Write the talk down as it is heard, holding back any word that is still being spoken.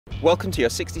Welcome to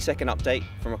your 60-second update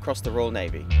from across the Royal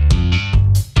Navy.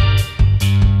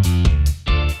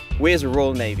 We as a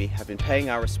Royal Navy have been paying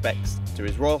our respects to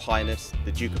His Royal Highness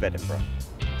the Duke of Edinburgh.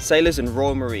 Sailors and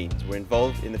Royal Marines were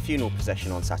involved in the funeral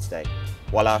procession on Saturday,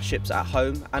 while our ships at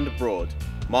home and abroad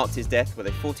marked his death with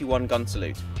a 41-gun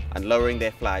salute and lowering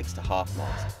their flags to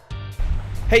half-mast.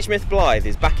 HMS Blyth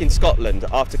is back in Scotland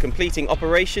after completing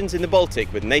operations in the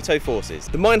Baltic with NATO forces.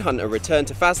 The Minehunter returned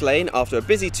to Faslane after a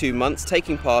busy 2 months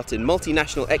taking part in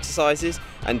multinational exercises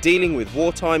and dealing with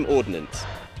wartime ordnance.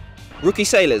 Rookie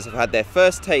sailors have had their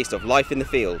first taste of life in the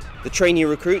field. The trainee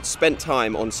recruits spent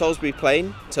time on Salisbury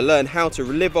Plain to learn how to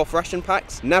live off ration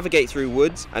packs, navigate through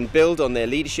woods and build on their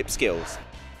leadership skills.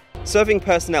 Serving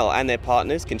personnel and their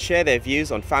partners can share their views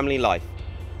on family life.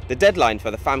 The deadline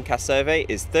for the FAMCAS survey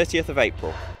is 30th of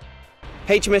April.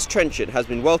 HMS Trenchant has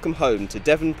been welcomed home to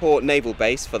Devonport Naval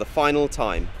Base for the final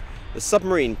time. The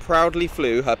submarine proudly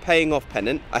flew her paying off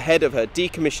pennant ahead of her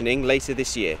decommissioning later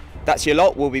this year. That's your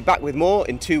lot. We'll be back with more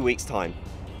in 2 weeks' time.